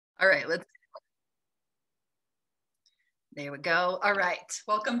All right, there we go. All right,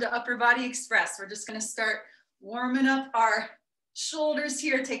 welcome to Upper Body Express. We're just gonna start warming up our shoulders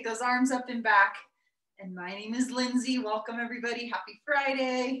here. Take those arms up and back. And my name is Lindsay. Welcome everybody, happy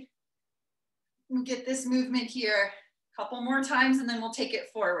Friday. We'll get this movement here a couple more times and then we'll take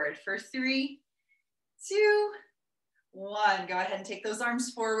it forward for 3, 2, 1. Go ahead and take those arms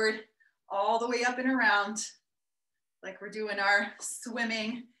forward all the way up and around like we're doing our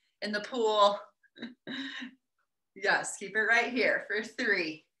swimming in the pool. Yes, keep it right here for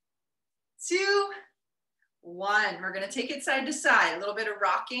 3, 2, 1. We're gonna take it side to side, a little bit of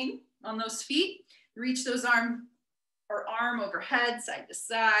rocking on those feet. Reach those arm overhead, side to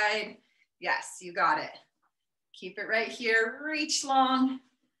side. Yes, you got it. Keep it right here, reach long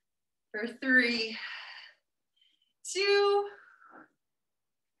for 3, 2,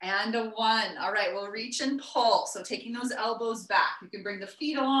 and a 1. All right, we'll reach and pull. So taking those elbows back. You can bring the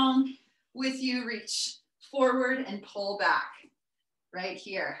feet along with you, reach forward and pull back right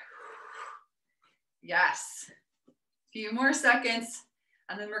here. Yes. Few more seconds.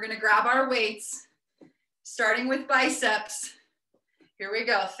 And then we're gonna grab our weights, starting with biceps. Here we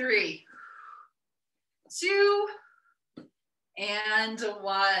go, 3, 2, and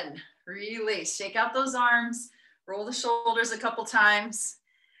 1. Release, shake out those arms, roll the shoulders a couple times,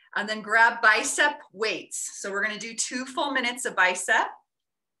 and then grab bicep weights. So we're gonna do 2 full minutes of bicep.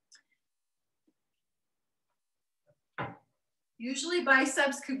 Usually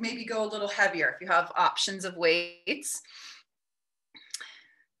biceps could maybe go a little heavier if you have options of weights.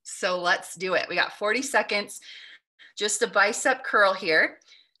 So let's do it. We got 40 seconds, just a bicep curl here.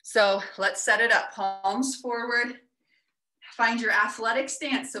 So let's set it up, palms forward. Find your athletic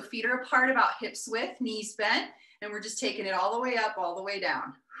stance. So feet are apart about hips width, knees bent, and we're just taking it all the way up, all the way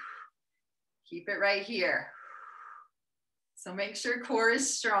down. Keep it right here. So make sure core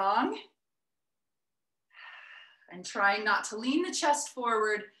is strong. And trying not to lean the chest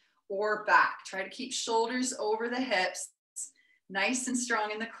forward or back. Try to keep shoulders over the hips, nice and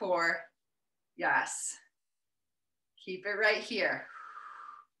strong in the core. Yes. Keep it right here.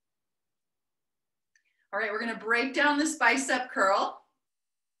 All right, we're gonna break down this bicep curl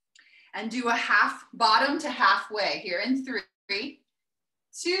and do a half, bottom to halfway here in 3,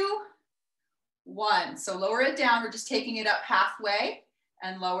 2, 1. So lower it down, we're just taking it up halfway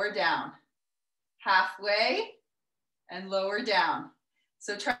and lower down. Halfway and lower down.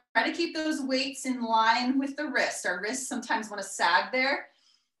 So try to keep those weights in line with the wrist. Our wrists sometimes want to sag there.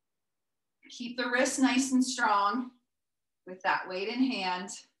 Keep the wrist nice and strong with that weight in hand.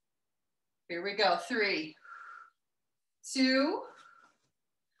 Here we go, 3, 2,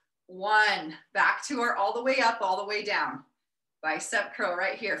 1. Back to our all the way up, all the way down. Bicep curl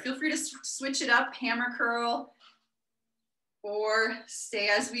right here. Feel free to switch it up, hammer curl, or stay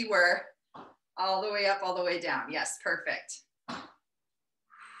as we were. All the way up, all the way down. Yes, perfect.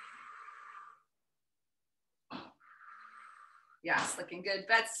 Yes, looking good.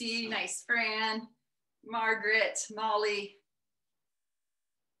 Betsy, nice. Fran, Margaret, Molly.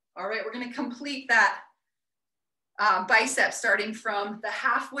 All right, we're gonna complete that bicep starting from the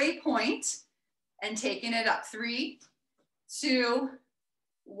halfway point and taking it up. 3, 2,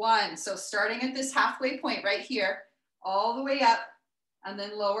 1. So starting at this halfway point right here, all the way up and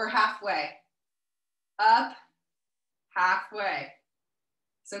then lower halfway. Up, halfway.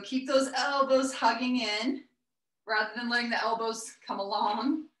 So keep those elbows hugging in rather than letting the elbows come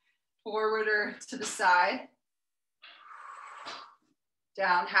along, forward or to the side.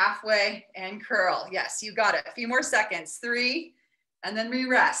 Down halfway and curl. Yes, you got it. A few more seconds. 3, and then we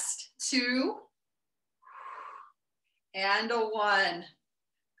rest. 2, and a 1.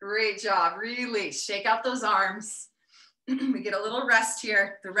 Great job. Release. Shake out those arms. We get a little rest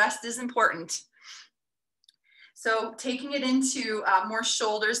here. The rest is important. So taking it into more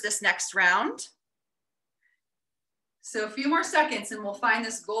shoulders this next round. So a few more seconds and we'll find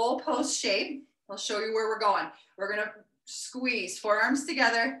this goal post shape. I'll show you where we're going. We're gonna squeeze, forearms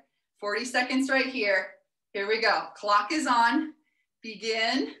together, 40 seconds right here. Here we go, clock is on.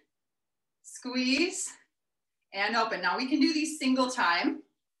 Begin, squeeze, and open. Now we can do these single time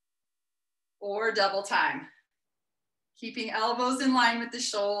or double time. Keeping elbows in line with the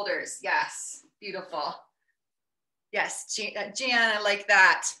shoulders. Yes, beautiful. Yes, Jan, I like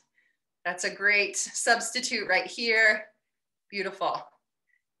that. That's a great substitute right here. Beautiful.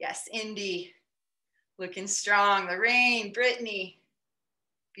 Yes, Indy, looking strong. Lorraine, Brittany,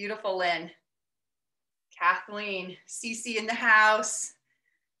 beautiful, Lynn. Kathleen, Cece in the house.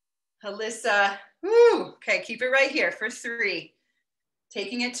 Alyssa, woo. Okay, keep it right here for 3.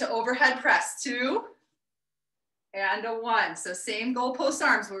 Taking it to overhead press. 2, and a 1. So same goalpost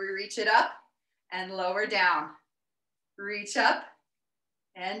arms where we reach it up and lower down. Reach up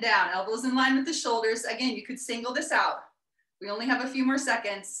and down. Elbows in line with the shoulders. Again, you could single this out. We only have a few more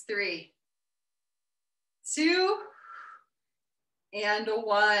seconds. 3, 2, and a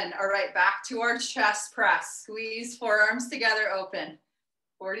 1. All right, back to our chest press. Squeeze forearms together, open.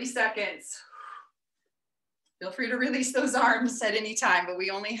 40 seconds. Feel free to release those arms at any time, but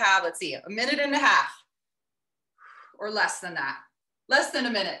we only have, let's see, a minute and a half or less than that. Less than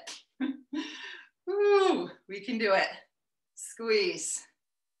a minute. Ooh, we can do it. Squeeze.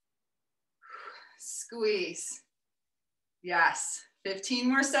 Squeeze. Yes. 15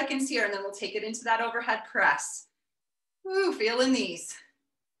 more seconds here, and then we'll take it into that overhead press. Ooh, feeling these.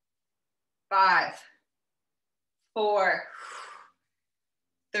 5, 4,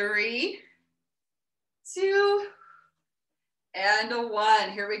 3, 2, and a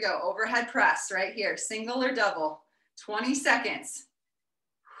 1. Here we go. Overhead press right here. Single or double. 20 seconds.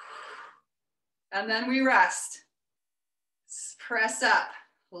 And then we rest. Press up.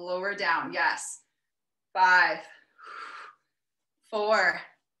 Lower down. Yes. 5, 4,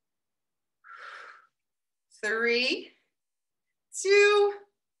 3, 2,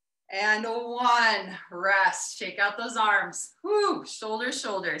 and a 1. Rest. Shake out those arms. Woo. Shoulders,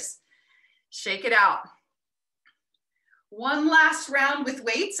 shoulders. Shake it out. One last round with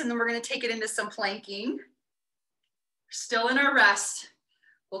weights, and then we're going to take it into some planking. Still in our rest.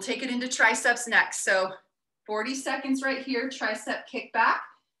 We'll take it into triceps next. So 40 seconds right here, tricep kick back.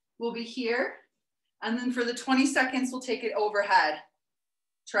 We'll be here. And then for the 20 seconds, we'll take it overhead.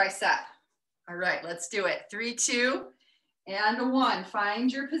 Tricep. All right, let's do it. 3, 2, and a 1.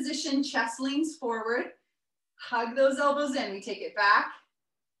 Find your position, chest leans forward. Hug those elbows in. We take it back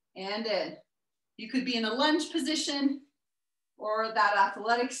and in. You could be in a lunge position or that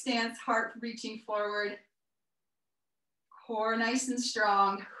athletic stance, heart reaching forward. Core nice and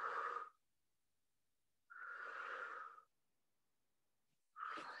strong.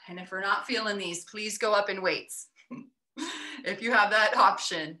 And if we're not feeling these, please go up in weights. If you have that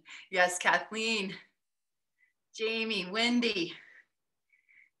option. Yes, Kathleen, Jamie, Wendy,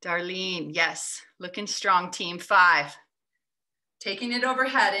 Darlene, yes. Looking strong, team. 5. Taking it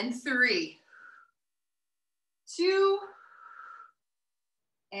overhead in 3, 2,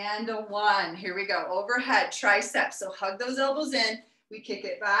 and a 1. Here we go. Overhead, triceps. So hug those elbows in. We kick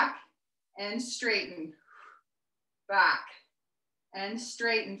it back and straighten. Back and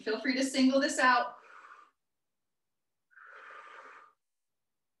straighten. Feel free to single this out.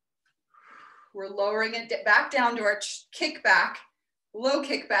 We're lowering it back down to our kick back, low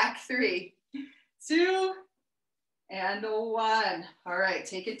kick back. 3, 2, and a 1. All right,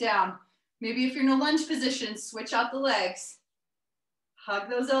 take it down. Maybe if you're in a lunge position, switch out the legs. Hug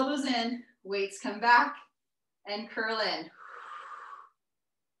those elbows in, weights come back and curl in.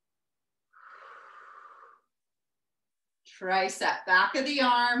 Tricep, back of the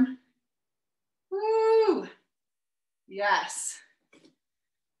arm. Woo! Yes.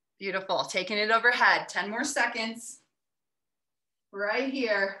 Beautiful. Taking it overhead. 10 more seconds. Right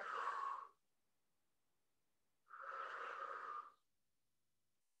here.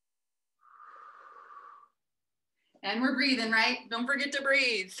 And we're breathing, right? Don't forget to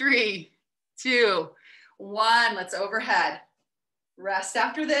breathe. 3, 2, 1. Let's overhead. Rest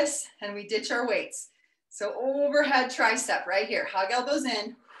after this, and we ditch our weights. So overhead tricep right here. Hug elbows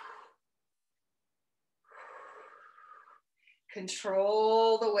in.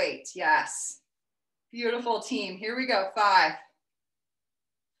 Control the weight. Yes. Beautiful, team. Here we go. 5,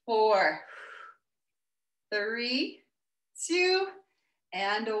 4, 3, 2,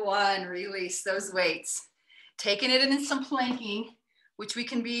 and a 1. Release those weights. Taking it into some planking, which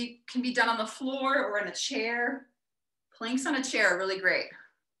can be done on the floor or in a chair. Planks on a chair are really great.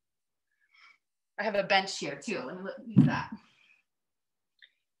 I have a bench here too. Let me use that.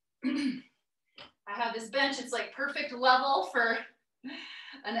 I have this bench. It's like perfect level for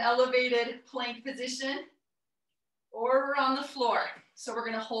an elevated plank position, or we're on the floor. So we're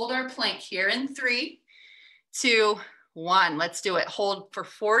going to hold our plank here in 3, 2, 1. Let's do it. Hold for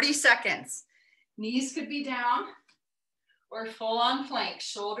 40 seconds. Knees could be down or full on plank.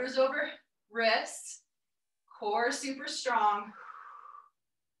 Shoulders over wrists. Core super strong.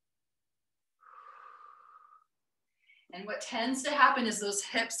 And what tends to happen is those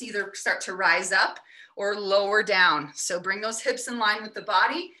hips either start to rise up or lower down. So bring those hips in line with the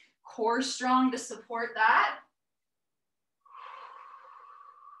body. Core strong to support that.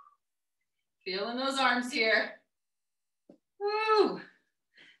 Feeling those arms here. Woo.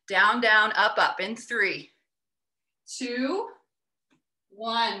 Down, down, up, up in 3, 2,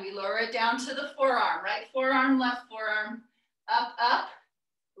 1, we lower it down to the forearm, right forearm, left forearm, up, up,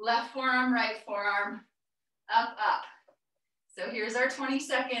 left forearm, right forearm, up, up. So here's our 20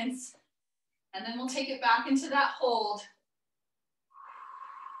 seconds, and then we'll take it back into that hold.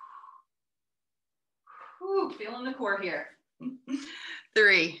 Whew, feeling the core here.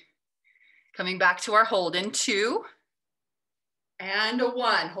 3, coming back to our hold in 2, and a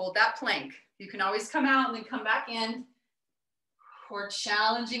 1, hold that plank. You can always come out and then come back in. We're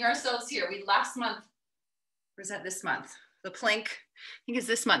challenging ourselves here. We last month, or is that this month? The plank, I think it's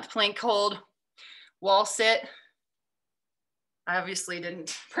this month, plank hold, wall sit. I obviously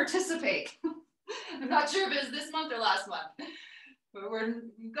didn't participate. I'm not sure if it was this month or last month, but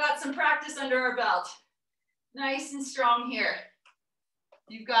we've got some practice under our belt. Nice and strong here.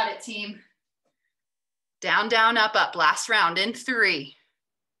 You've got it, team. Down, down, up, up. Last round in 3,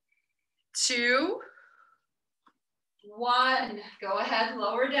 2, 1. Go ahead,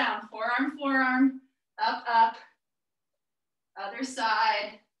 lower down. Forearm, forearm, up, up. Other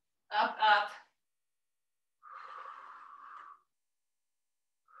side, up, up.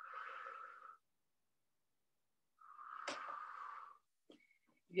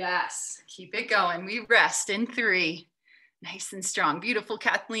 Yes, keep it going. We rest in 3. Nice and strong. Beautiful,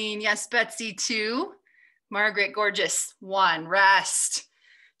 Kathleen. Yes, Betsy, 2. Margaret, gorgeous. 1, rest.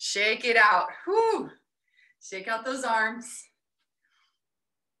 Shake it out. Whew. Shake out those arms.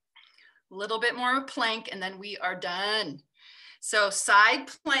 A little bit more of plank, and then we are done. So side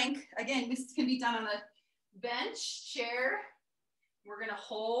plank, again, this can be done on a bench, chair. We're gonna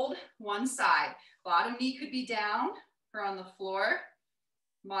hold one side. Bottom knee could be down or on the floor.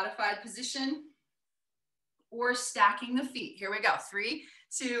 Modified position, or stacking the feet. Here we go. 3,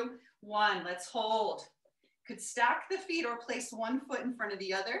 2, 1. Let's hold. Could stack the feet or place one foot in front of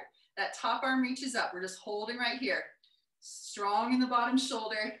the other. That top arm reaches up. We're just holding right here. Strong in the bottom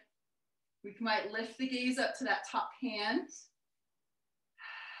shoulder. We might lift the gaze up to that top hand.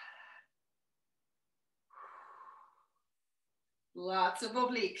 Lots of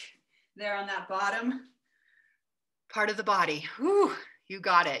oblique there on that bottom part of the body. Whew. You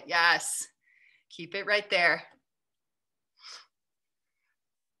got it. Yes. Keep it right there.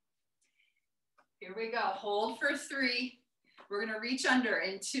 Here we go. Hold for 3. We're going to reach under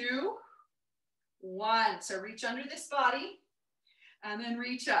in 2, 1. So reach under this body and then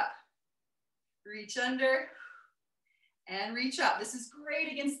reach up. Reach under and reach up. This is great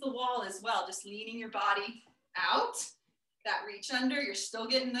against the wall as well. Just leaning your body out. That reach under, you're still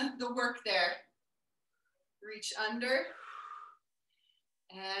getting the work there. Reach under.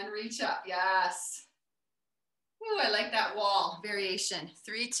 And reach up, yes. Ooh, I like that wall variation.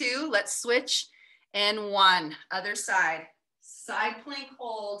 3, 2, let's switch. And 1, other side. Side plank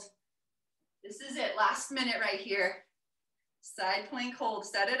hold. This is it, last minute right here. Side plank hold,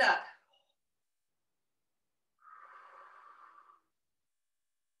 set it up.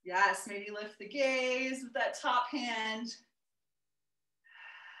 Yes, maybe lift the gaze with that top hand.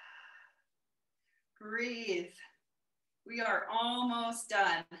 Breathe. We are almost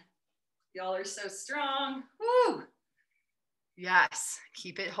done. Y'all are so strong. Woo! Yes,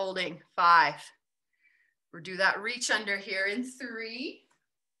 keep it holding. 5. We'll do that reach under here in 3,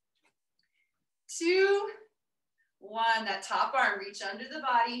 2, 1. That top arm, reach under the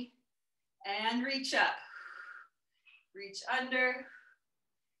body and reach up. Reach under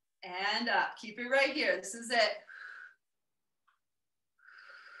and up. Keep it right here. This is it.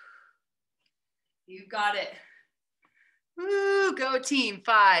 You got it. Woo, go team.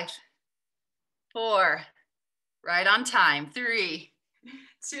 5, 4, right on time. 3,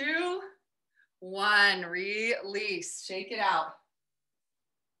 2, 1, release. Shake it out.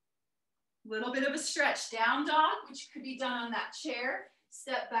 Little bit of a stretch. Down dog, which could be done on that chair.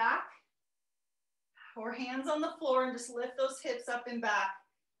 Step back or hands on the floor and just lift those hips up and back.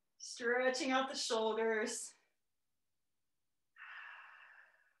 Stretching out the shoulders.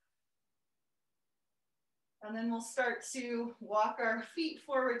 And then we'll start to walk our feet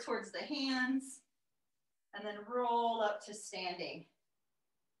forward towards the hands and then roll up to standing.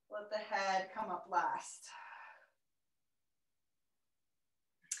 Let the head come up last.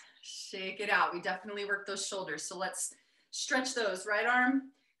 Shake it out. We definitely work those shoulders. So let's stretch those. Right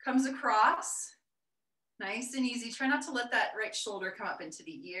arm comes across. Nice and easy. Try not to let that right shoulder come up into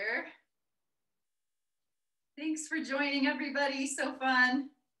the ear. Thanks for joining, everybody. So fun.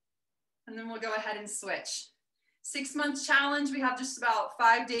 And then we'll go ahead and switch. 6-month challenge. We have just about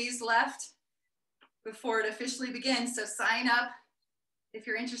 5 days left before it officially begins. So sign up if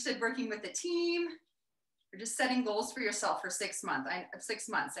you're interested in working with a team or just setting goals for yourself for 6 months. 6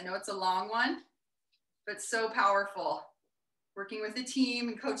 months. I know it's a long one, but so powerful. working with a team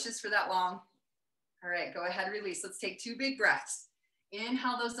and coaches for that long. All right, go ahead, release. Let's take 2 big breaths.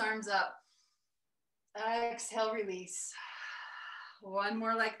 Inhale those arms up. Exhale, release. One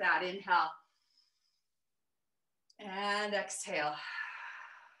more like that. Inhale. And exhale.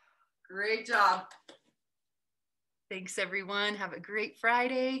 Great job. Thanks, everyone. Have a great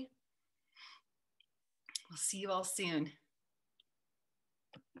Friday. We'll see you all soon.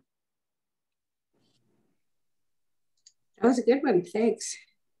 That was a good one. Thanks.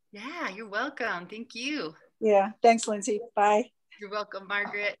 Yeah, you're welcome. Thank you. Yeah, thanks, Lindsay. Bye. You're welcome,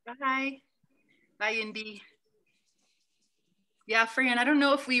 Margaret. Bye. Bye, Indy. Yeah, Fran, I don't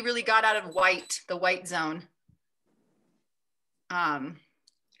know if we really got out of the white zone.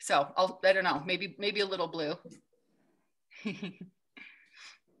 So I don't know, maybe a little blue.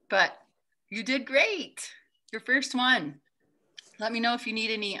 But you did great. Your first one. Let me know if you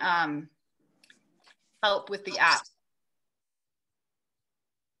need any help with the app.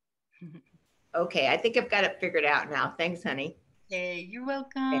 Okay, I think I've got it figured out now. Thanks, honey. Hey, you're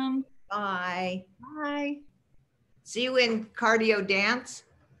welcome. Okay. Bye. Bye. See you in cardio dance.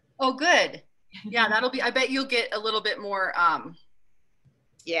 Oh, good. Yeah, I bet you'll get a little bit more,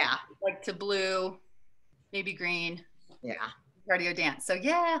 yeah, like to blue, maybe green. Yeah. Cardio dance. So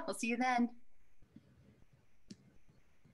yeah, we'll see you then.